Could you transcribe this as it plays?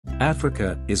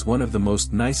Africa is one of the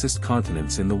most nicest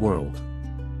continents in the world.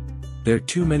 There are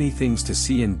too many things to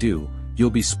see and do, you'll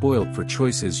be spoiled for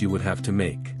choices you would have to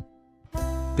make.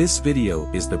 This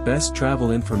video is the best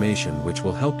travel information which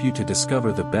will help you to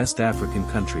discover the best African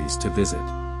countries to visit.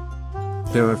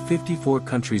 There are 54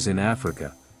 countries in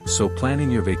Africa, so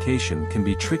planning your vacation can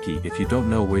be tricky if you don't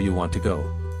know where you want to go.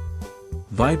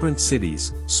 Vibrant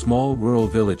cities, small rural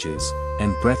villages,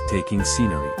 and breathtaking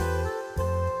scenery.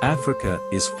 Africa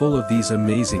is full of these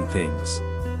amazing things.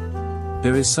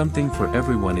 There is something for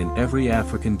everyone in every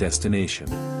African destination.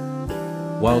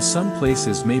 While some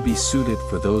places may be suited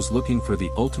for those looking for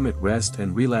the ultimate rest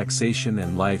and relaxation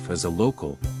and life as a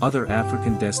local, other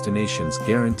African destinations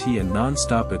guarantee a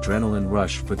non-stop adrenaline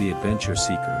rush for the adventure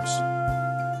seekers.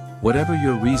 Whatever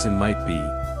your reason might be,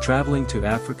 traveling to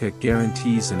Africa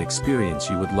guarantees an experience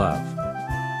you would love.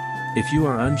 If you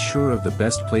are unsure of the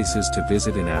best places to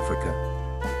visit in Africa,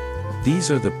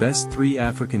 these are the best 3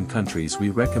 African countries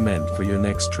we recommend for your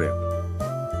next trip.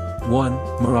 1.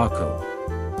 Morocco.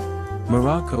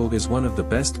 Morocco is one of the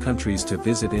best countries to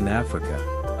visit in Africa,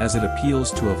 as it appeals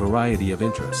to a variety of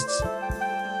interests.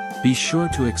 Be sure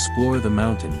to explore the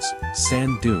mountains,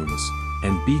 sand dunes,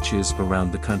 and beaches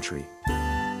around the country.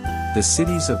 The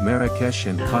cities of Marrakesh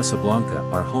and Casablanca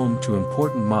are home to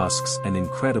important mosques and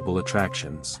incredible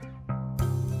attractions.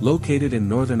 Located in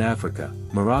northern Africa,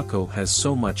 Morocco has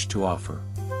so much to offer.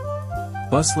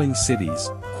 Bustling cities,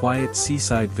 quiet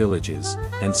seaside villages,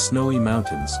 and snowy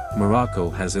mountains, Morocco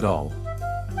has it all.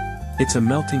 It's a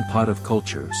melting pot of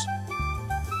cultures,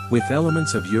 with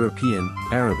elements of European,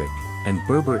 Arabic, and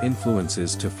Berber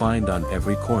influences to find on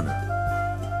every corner.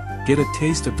 Get a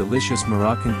taste of delicious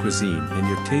Moroccan cuisine and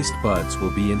your taste buds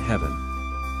will be in heaven.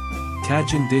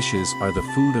 Tajin dishes are the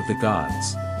food of the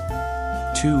gods.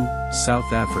 2.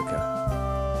 South Africa.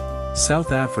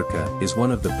 South Africa is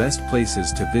one of the best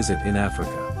places to visit in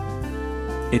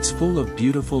Africa. It's full of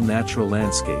beautiful natural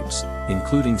landscapes,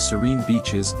 including serene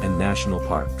beaches and national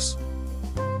parks.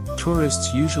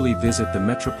 Tourists usually visit the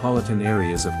metropolitan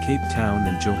areas of Cape Town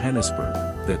and Johannesburg,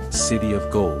 the City of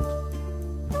Gold.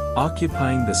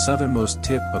 Occupying the southernmost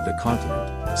tip of the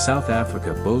continent, South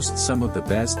Africa boasts some of the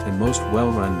best and most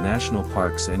well-run national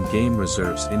parks and game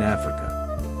reserves in Africa.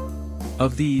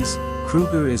 Of these,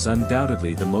 Kruger is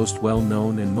undoubtedly the most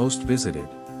well-known and most visited,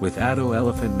 with Addo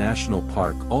Elephant National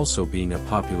Park also being a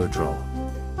popular draw.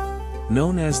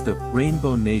 Known as the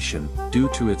Rainbow Nation, due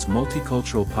to its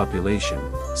multicultural population,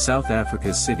 South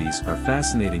Africa's cities are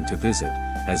fascinating to visit,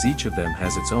 as each of them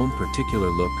has its own particular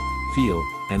look, feel,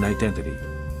 and identity.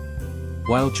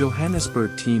 While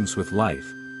Johannesburg teems with life,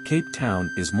 Cape Town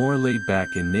is more laid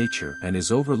back in nature and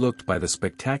is overlooked by the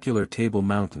spectacular Table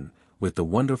Mountain, with the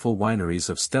wonderful wineries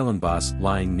of Stellenbosch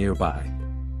lying nearby.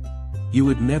 You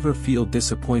would never feel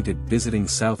disappointed visiting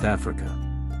South Africa.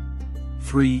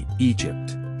 3.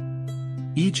 Egypt.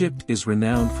 Egypt is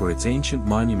renowned for its ancient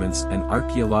monuments and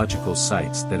archaeological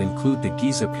sites that include the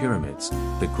Giza Pyramids,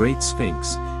 the Great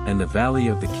Sphinx, and the Valley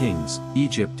of the Kings.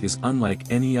 Egypt is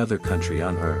unlike any other country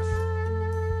on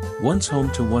earth. Once home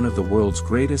to one of the world's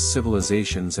greatest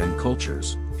civilizations and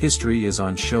cultures, history is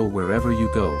on show wherever you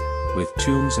go, with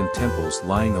tombs and temples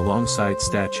lying alongside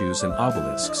statues and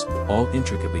obelisks, all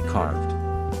intricately carved.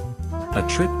 A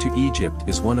trip to Egypt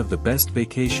is one of the best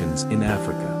vacations in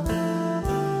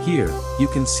Africa. Here, you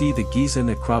can see the Giza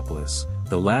Necropolis,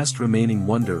 the last remaining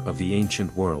wonder of the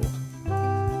ancient world.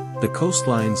 The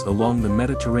coastlines along the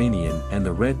Mediterranean and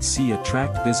the Red Sea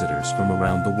attract visitors from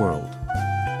around the world.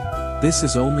 This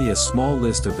is only a small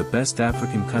list of the best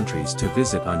African countries to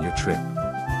visit on your trip.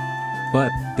 But,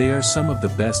 they are some of the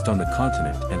best on the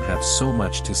continent and have so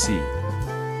much to see.